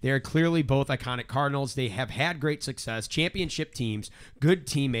back. They are clearly both iconic Cardinals. They have had great success, championship teams, good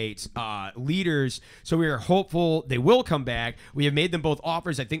teammates, leaders. So we are hopeful they will come back. We have made them both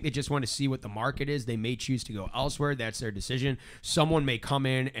offers. I think they just want to see what the market is. They may choose to go elsewhere. That's their decision. Someone may come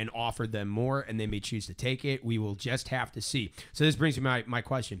in and offer them more, and they may choose to take it. We will just have to see." So this brings me to my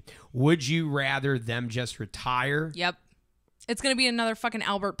question. Would you rather them just retire? Yep. It's going to be another fucking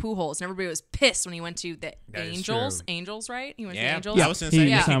Albert Pujols. And everybody was pissed when he went to the Angels. True. Angels, right? He went to Yeah, the Angels. I was going to say,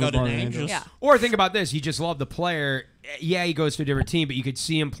 Yeah. you can go to the Yeah. Angels. Yeah. Or think about this. You just love the player. Yeah, he goes to a different team, but you could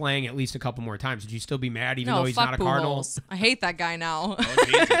see him playing at least a couple more times. Would you still be mad even though he's fuck not a Cardinal? Pujols. I hate that guy now. Oh,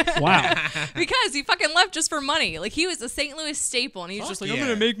 Jesus. Wow. Because he fucking left just for money. Like, he was a St. Louis staple, and he's Fuck just like, yeah. I'm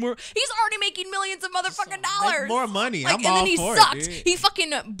going to make more. He's already making millions of motherfucking dollars. Make more money. Like, I'm and all then he for sucked. it, dude. He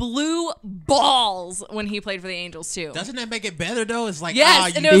fucking blew balls when he played for the Angels, too. Doesn't that make it better, though? It's like,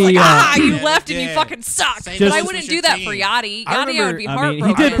 Yes, and you it was like, you yeah, left and you yeah. fucking sucked. Same But as I with wouldn't your do that team. for Yachty. I Yachty, I would be remember- I mean,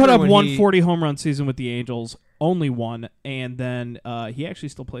 heartbroken. he did put up when one he- 40 home run season with the Angels, only one, and then he actually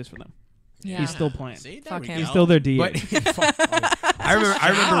still plays for them. Yeah. He's still playing. See, there Fuck we him. go. He's still their DH. But I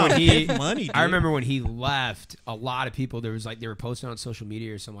remember when he Big money, dude. I remember when he left, a lot of people they were posting on social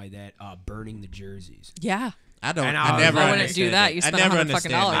media or something like that, burning the jerseys. Yeah. I don't. And I I never. wouldn't understood do that. You I spent never $100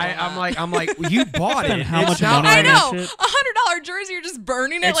 understand fucking that. dollars. I'm like, well, you bought it. how It's much not money I on like- that know. shit? $100 jersey, you're just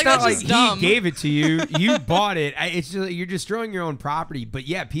burning it. It's Like, not that's like just dumb. he gave it to you. You bought it. It's just, you're destroying your own property. But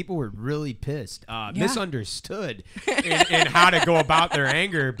yeah, people were really pissed, misunderstood in how to go about their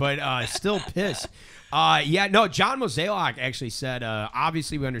anger, but still pissed. John Mozeliak actually said,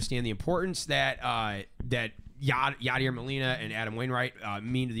 obviously we understand the importance that Yadier Molina and Adam Wainwright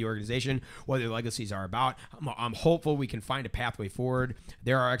mean to the organization, what their legacies are about. I'm hopeful we can find a pathway forward.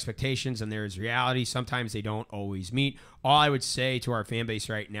 There are expectations and there is reality. Sometimes they don't always meet. All I would say to our fan base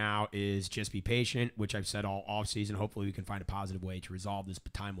right now is just be patient, which I've said all offseason. Hopefully we can find a positive way to resolve this,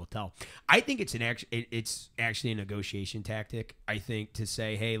 but time will tell. I think it's actually a negotiation tactic. I think to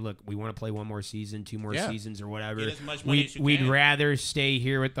say, hey, look, we want to play one more season, 2 more seasons or whatever. Get as much money as you We'd can. rather stay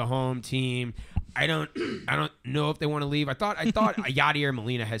here with the home team. I don't know if they want to leave. I thought Yadier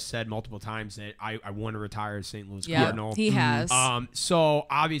Molina has said multiple times that I want to retire as St. Louis Yeah, Cardinal. he has. So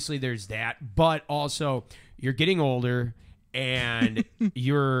obviously there's that, but also you're getting older and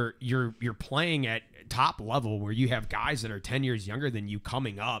you're playing at top level where you have guys that are 10 years younger than you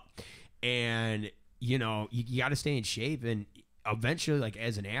coming up, and you got to stay in shape. And eventually, like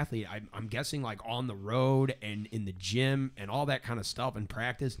as an athlete, I'm guessing like on the road and in the gym and all that kind of stuff and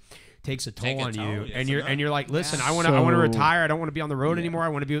practice, takes a Take toll a on toll, you, yes, and it you're does. like, listen, Yeah. I want to So- retire. I don't want to be on the road anymore. I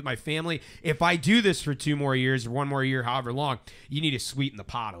want to be with my family. If I do this for 2 more years or 1 more year, however long, you need to sweeten the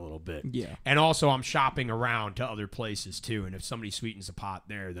pot a little bit. Yeah. And also, I'm shopping around to other places too, and if somebody sweetens the pot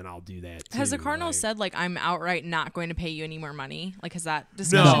there, then I'll do that. Has the too, Cardinals like- said like I'm outright not going to pay you any more money? Like has that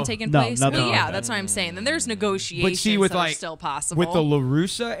discussion No. taken No, place? nothing Well, like yeah, that. that's what I'm saying. Then there's negotiations But see, with that like are still possible. with the La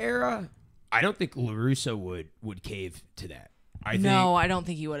Russa era, I don't think La Russa would cave to that. I think no, I don't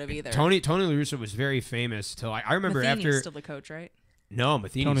think he would have either. Tony La Russa was very famous till I remember Matheny's after still the coach, right? no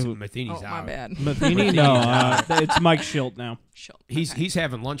Matheny's Tony- Matheny's Oh, out. my bad. Matheny? No, it's Mike Schilt now. Sure. He's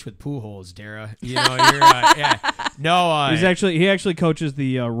having lunch with Pujols, Dara. You know, you're yeah. No, He actually coaches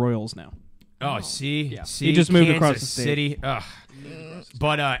the Royals now. see, He just moved across Kansas the state. City. Ugh.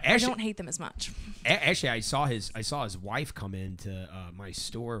 But I actually, don't hate them as much. actually, I saw his wife come into my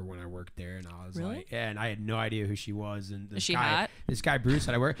store when I worked there, and I was Really? like, yeah, and I had no idea who she was. And Is she hot? This guy Bruce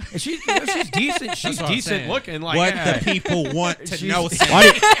that I work, and she's decent. She's what I'm decent saying. looking. Like what yeah. the people want to She's- know.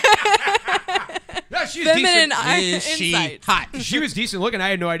 No, she's Feminine decent. Is she insight. hot? She was decent looking. I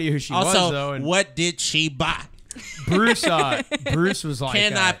had no idea who she was Also, though. And what did she buy? Bruce was like,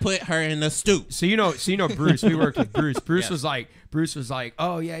 Can I put her in the stoop? So you know Bruce. We worked with Bruce. Bruce was like,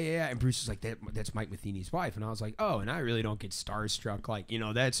 oh yeah, and Bruce was like, that's Mike Matheny's wife, and I was like, oh, and I really don't get starstruck. Like,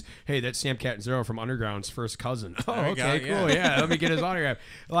 that's Sam Catanzaro from Underground's first cousin. Oh, There we okay, go, cool, yeah. yeah, let me get his autograph.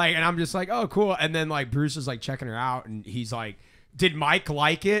 Like, and I'm just like, oh, cool. And then like Bruce is like checking her out, and he's like, did Mike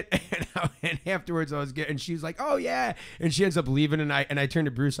like it? And afterwards, I was getting, and she's like, "Oh yeah," and she ends up leaving, and I turned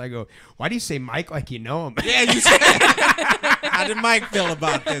to Bruce, I go, "Why do you say Mike like you know him?" Yeah, you said. How did Mike feel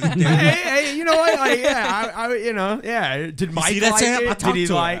about this? Dude? hey, you know what? Like, yeah, I yeah. Did Mike see that, like Sam? I it? talked Did he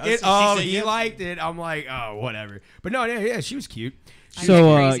to her. like I it? see- she Oh, said he yes. liked it. I'm like, oh, whatever. But no, yeah, she was cute. I So,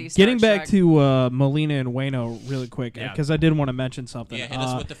 get crazy getting back starstruck. to Molina and Wayno really quick, Yeah. because I did want to mention something. Yeah, hit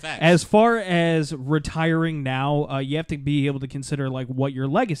us with the facts. As far as retiring now, you have to be able to consider like what your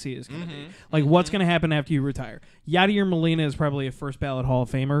legacy is going to be, like what's going to happen after you retire. Yadier Molina is probably a first ballot Hall of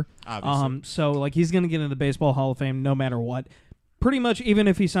Famer. Obviously. So like he's going to get into the Baseball Hall of Fame no matter what. Pretty much, even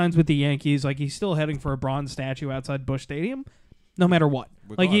if he signs with the Yankees, like he's still heading for a bronze statue outside Busch Stadium. No matter what.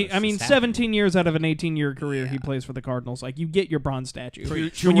 Regardless, it's happening. 17 years out of an 18-year career, he plays for the Cardinals. Like, you get your bronze statue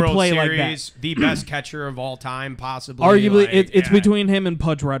Two when you World play Series, like that. the best catcher of all time, possibly. Arguably, like, it's yeah. between him and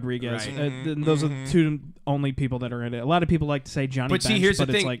Pudge Rodriguez. Right. And those are the two only people that are in it. A lot of people like to say Johnny But see, Bench, here's but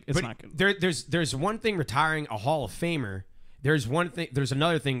the it's thing. like, it's but not good. There's one thing retiring a Hall of Famer. There's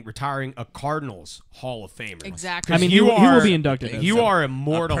another thing retiring a Cardinals Hall of Famer. Exactly. I mean, you he are- will be inducted. as You so. are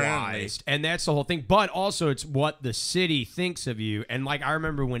immortalized, and that's the whole thing. But also, it's what the city thinks of you. And like I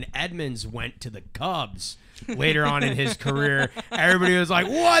remember when Edmonds went to the Cubs later on in his career, everybody was like,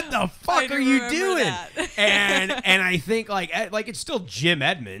 "What the fuck do are you remember doing?" that. and I think like it's still Jim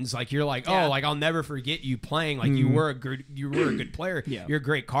Edmonds. Like you're like, Yeah. oh, like I'll never forget you playing. Like you were a good player. Yeah. You're a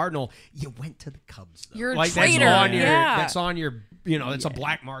great Cardinal. You went to the Cubs though. You're a like traitor. that's on your Yeah. that's on your that's a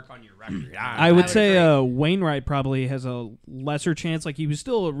black mark on your record. I would would say agree. Wainwright probably has a lesser chance. Like, he was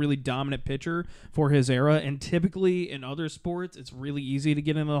still a really dominant pitcher for his era, and typically in other sports, it's really easy to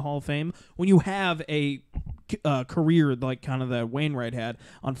get into the Hall of Fame when you have a career like kind of that Wainwright had.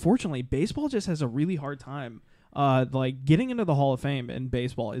 Unfortunately, baseball just has a really hard time. Like, getting into the Hall of Fame in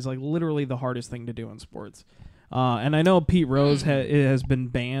baseball is like literally the hardest thing to do in sports. And I know Pete Rose has been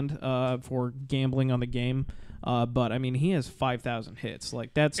banned for gambling on the game. But I mean, he has 5,000 hits.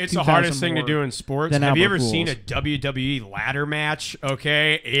 Like, that's It's the 2,000 hardest thing to more do in sports. than Have you Albert ever seen a Pujols. WWE ladder match?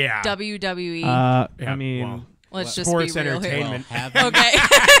 Okay, yeah. WWE. Yeah, I mean, well, Let's just sports be real entertainment. here. Have Okay.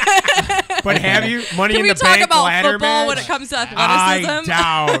 But have you Money Can in we the talk Bank about ladder football match? when it comes to I athleticism?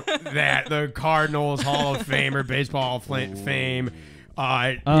 doubt that the Cardinals Hall of Fame or Baseball Hall of Fame.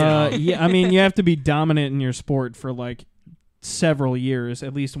 yeah, I mean, you have to be dominant in your sport for like several years,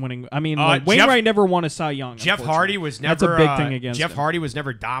 at least winning. I mean, like, Jeff- Wainwright never won a Cy Young. Jeff unfortunately. Hardy was never. That's a big thing against Jeff him. Hardy was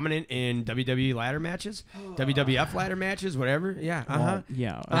never dominant in WWE ladder matches, WWF ladder matches, whatever. Yeah, Well,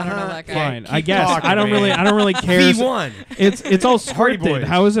 yeah, I don't know that guy. Fine, Keep I guess talking, I don't man. really care. V1. It's all Hardy scripted. Boys.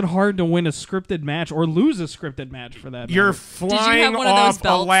 How is it hard to win a scripted match or lose a scripted match for that? You're matter? Did you flying have one of those off a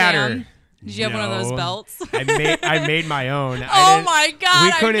belts, ladder. Sam? Did you have one of those No. belts? I made my own. Oh my God,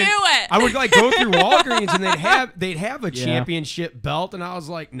 we I couldn't- knew it. I would like go through Walgreens and they'd have a Yeah. championship belt, and I was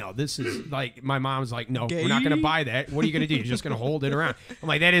like, no, this is like, my mom was like, no, we're not gonna buy that. What are you gonna do? You're just gonna hold it around. I'm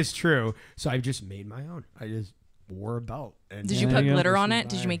like, that is true. So I just made my own. I just wore a belt. And Did you Yeah, put you glitter got on this it?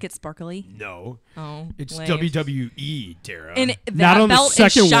 Did you make it sparkly? No, Oh, it's lame. WWE, Tara. And that Not on the belt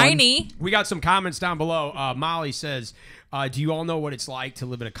second is one. shiny. We got some comments down below. Molly says, Do you all know what it's like to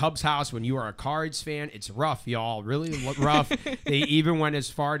live in a Cubs house when you are a Cards fan? It's rough, y'all. Really rough. They even went as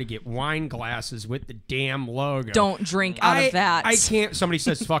far to get wine glasses with the damn logo. Don't drink out of that. I can't. Somebody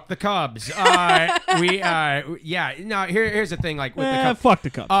says, fuck the Cubs. Yeah. No, here's the thing. Like with the Cubs. Fuck the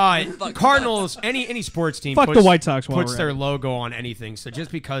Cubs. Cardinals, any sports team Fuck the White Sox while puts we're their at it. logo on anything. So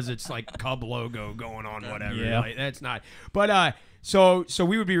just because it's like Cub logo going on, whatever. Yeah. Like, that's not. But so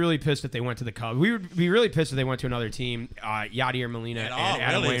we would be really pissed if they went to the Cubs. We would be really pissed if they went to another team. Yadier Molina and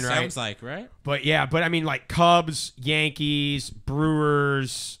Adam really Wainwright. sounds like, right? But I mean, like Cubs, Yankees,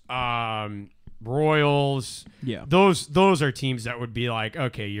 Brewers, Royals. Yeah. Those are teams that would be like,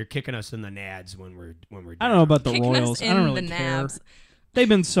 okay, you're kicking us in the nads when we're. I don't know about the Kicking us Royals. I in don't really the care. nabs. They've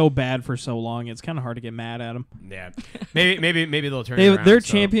been so bad for so long. It's kind of hard to get mad at them. Yeah, maybe they'll turn it around. Their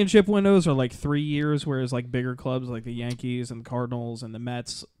so. championship windows are like 3 years, whereas like bigger clubs like the Yankees and the Cardinals and the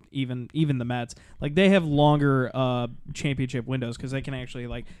Mets, even the Mets, like they have longer championship windows because they can actually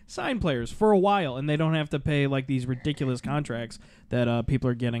like sign players for a while and they don't have to pay like these ridiculous contracts that people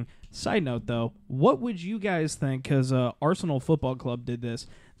are getting. Side note though, what would you guys think? Because Arsenal Football Club did this.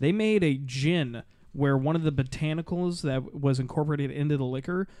 They made a gin where one of the botanicals that was incorporated into the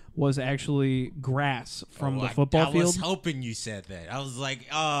liquor was actually grass from the football field. I was hoping you said that. I was like,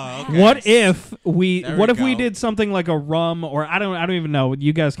 oh, okay. What if we There what we if we go. did something like a rum or I don't even know.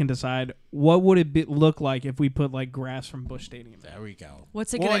 You guys can decide. What would it look like if we put like grass from Busch Stadium? There we go.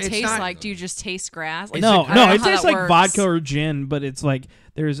 What's it Well, gonna it's taste not- like? Do you just taste grass? No, I don't know it how tastes that like works. vodka or gin, but it's like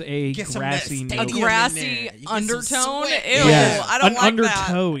there's a Get some of that grassy stadium A note. in grassy there. You get some undertone. sweat. Ew, Yeah, I don't an like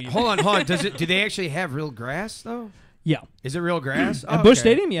undertow. even. Hold on. Do they actually have real grass though? Yeah. Is it real grass? At Busch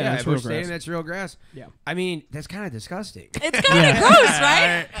Stadium, yeah, that's at real Busch Stadium, grass. that's real grass. Yeah. I mean, that's kind of disgusting. that. It's kind of gross,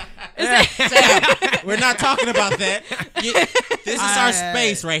 right? We're not talking about that. This is our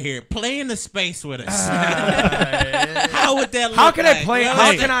space right here. Play in the space with us. How would that look? How can I like? play? Well, How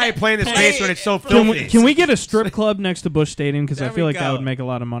like, can I play in the space when it's so Can filthy? can we get a strip club next to Busch Stadium? Because I There feel we like that go. would make a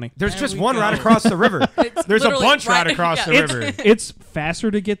lot of money. There's There just we one go. right across the river. There's a literally bunch right right- across the yeah. river. It's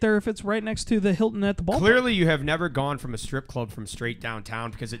faster to get there if it's right next to the Hilton at the ballpark. Clearly, you have never gone from a strip club from straight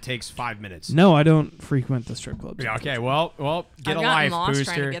downtown because it takes 5 minutes. No, I don't frequent the strip clubs. Yeah, okay, well, get I've a gotten life, lost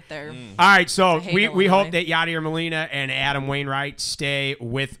Booster. trying to get there. All right, so I hate we hope Illinois. that Yadier Molina and Adam Wainwright stay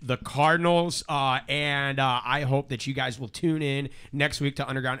with the Cardinals, and I hope that you guys will tune in next week to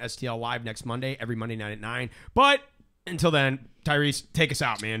Underground STL Live next Monday, every Monday night at 9. But until then, Tyrese, take us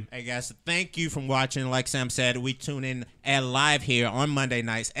out, man. Hey guys, thank you for watching. Like Sam said, we tune in at live here on Monday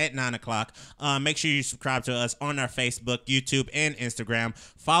nights at 9 o'clock. Make sure you subscribe to us on our Facebook, YouTube, and Instagram.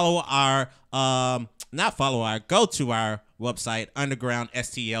 Follow our, go to our website,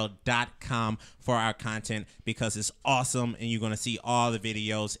 undergroundstl.com, for our content because it's awesome and you're going to see all the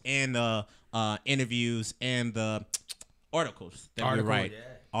videos and the interviews and the articles that we write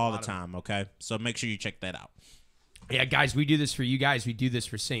all the time, okay? So make sure you check that out. Yeah, guys, we do this for you guys. We do this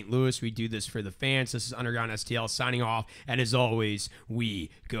for St. Louis. We do this for the fans. This is Underground STL signing off. And as always, we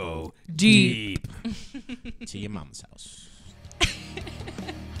go deep. To your mama's house.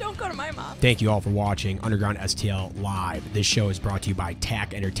 Don't go to my mom. Thank you all for watching Underground STL Live. This show is brought to you by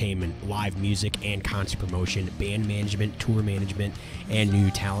TAC Entertainment, live music and concert promotion, band management, tour management, and new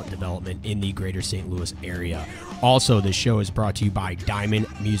talent development in the greater St. Louis area. Also, this show is brought to you by Diamond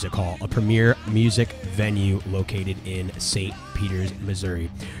Music Hall, a premier music venue located in St. Peters, Missouri.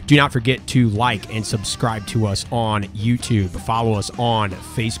 Do not forget to like and subscribe to us on YouTube. Follow us on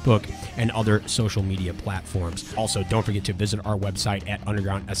Facebook and other social media platforms. Also, don't forget to visit our website at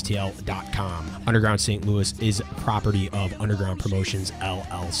undergroundstl.com. Underground St. Louis is property of Underground Promotions,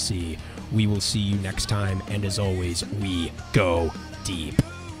 LLC. We will see you next time, and as always, we go deep.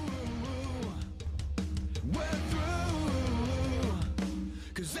 We're through,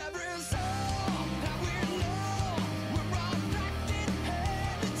 'cause